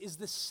says, is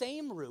the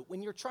same root.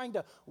 When you're trying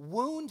to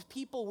wound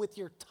people with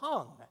your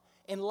tongue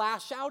and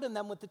lash out in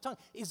them with the tongue,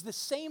 is the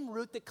same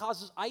root that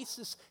causes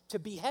ISIS to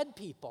behead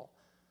people.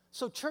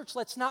 So, church,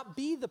 let's not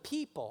be the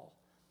people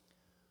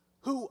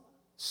who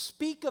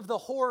speak of the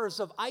horrors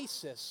of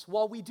ISIS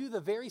while we do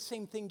the very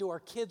same thing to our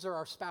kids or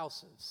our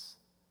spouses.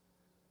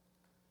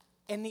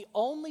 And the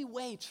only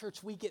way,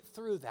 church, we get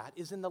through that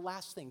is in the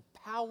last thing.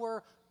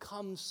 Power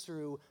comes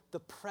through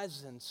the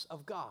presence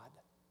of God.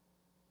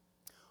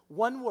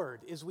 One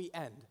word as we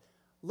end.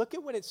 Look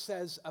at what it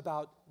says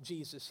about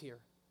Jesus here.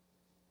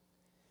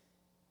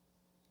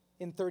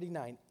 In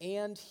 39,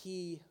 and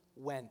he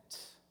went.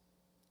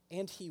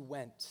 And he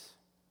went.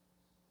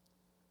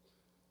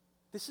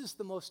 This is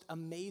the most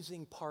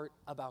amazing part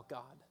about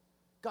God.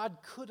 God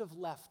could have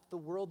left the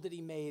world that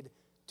he made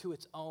to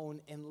its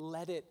own and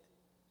let it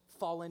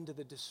fall into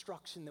the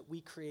destruction that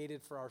we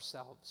created for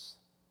ourselves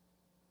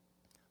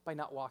by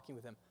not walking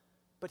with him.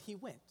 But he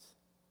went.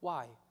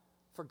 Why?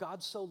 For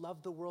God so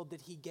loved the world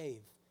that he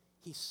gave.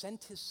 He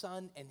sent his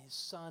son, and his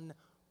son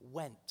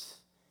went.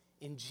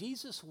 And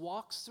Jesus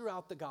walks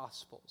throughout the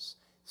Gospels,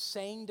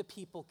 saying to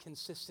people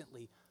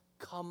consistently,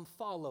 come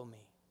follow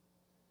me.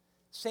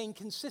 Saying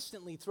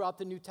consistently throughout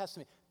the New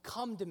Testament,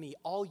 come to me,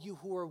 all you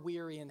who are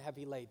weary and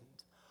heavy laden.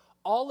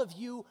 All of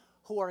you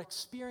who are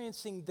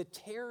experiencing the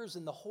terrors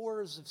and the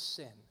horrors of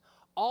sin.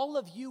 All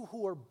of you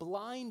who are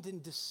blind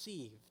and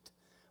deceived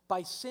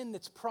by sin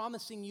that's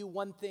promising you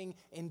one thing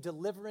and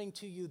delivering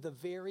to you the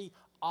very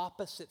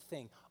opposite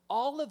thing.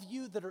 All of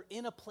you that are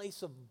in a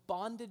place of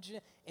bondage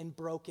and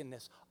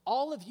brokenness.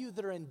 All of you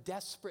that are in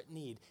desperate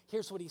need.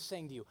 Here's what he's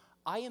saying to you.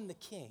 I am the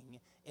king,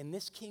 and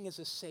this king is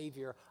a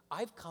savior.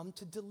 I've come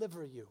to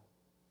deliver you.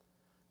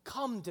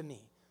 Come to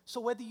me.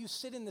 So whether you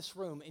sit in this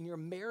room and your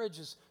marriage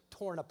is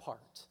torn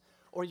apart,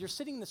 or you're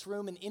sitting in this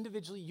room and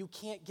individually you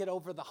can't get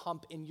over the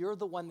hump and you're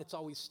the one that's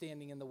always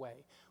standing in the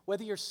way.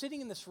 Whether you're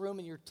sitting in this room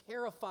and you're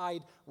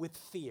terrified with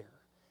fear,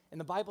 and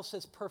the Bible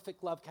says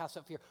perfect love casts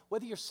out fear.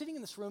 Whether you're sitting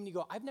in this room and you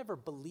go, I've never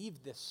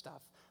believed this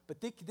stuff,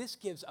 but this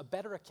gives a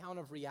better account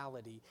of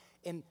reality,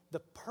 and the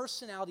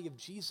personality of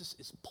Jesus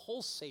is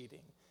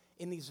pulsating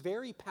in these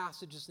very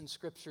passages in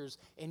scriptures,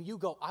 and you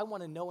go, I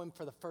want to know him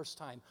for the first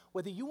time.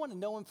 Whether you want to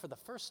know him for the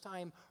first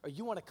time or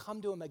you want to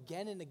come to him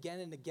again and again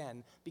and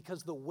again,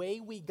 because the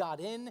way we got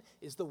in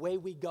is the way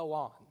we go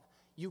on.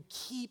 You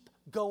keep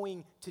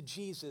going to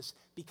Jesus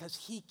because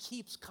he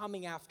keeps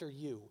coming after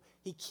you.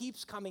 He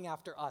keeps coming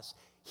after us.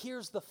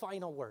 Here's the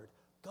final word.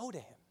 Go to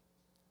him.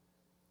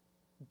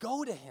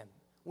 Go to him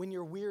when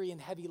you're weary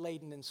and heavy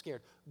laden and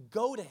scared.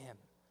 Go to him.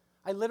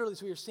 I literally,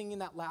 as we were singing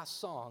that last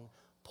song,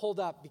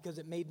 pulled up because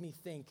it made me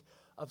think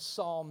of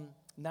Psalm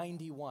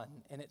 91,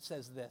 and it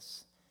says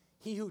this: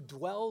 he who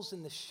dwells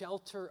in the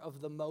shelter of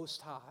the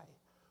Most High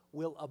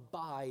will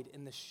abide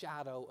in the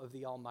shadow of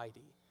the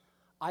Almighty.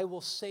 I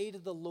will say to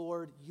the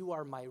Lord, you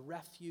are my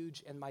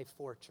refuge and my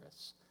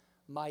fortress,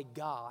 my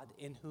God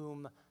in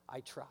whom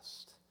I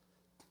trust.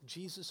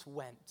 Jesus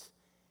went,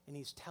 and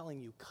he's telling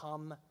you,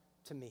 come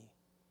to me.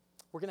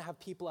 We're going to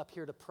have people up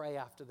here to pray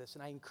after this,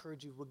 and I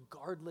encourage you,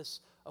 regardless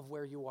of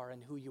where you are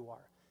and who you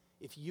are,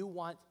 if you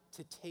want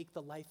to take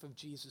the life of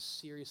Jesus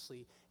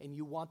seriously and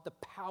you want the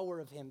power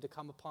of him to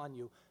come upon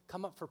you,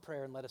 come up for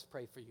prayer and let us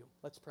pray for you.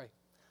 Let's pray.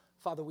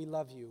 Father, we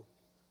love you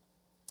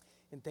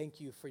and thank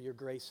you for your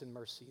grace and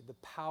mercy. The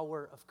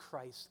power of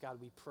Christ, God,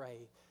 we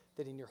pray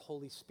that in your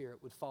Holy Spirit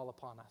would fall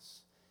upon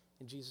us.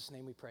 In Jesus'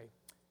 name we pray.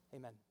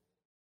 Amen.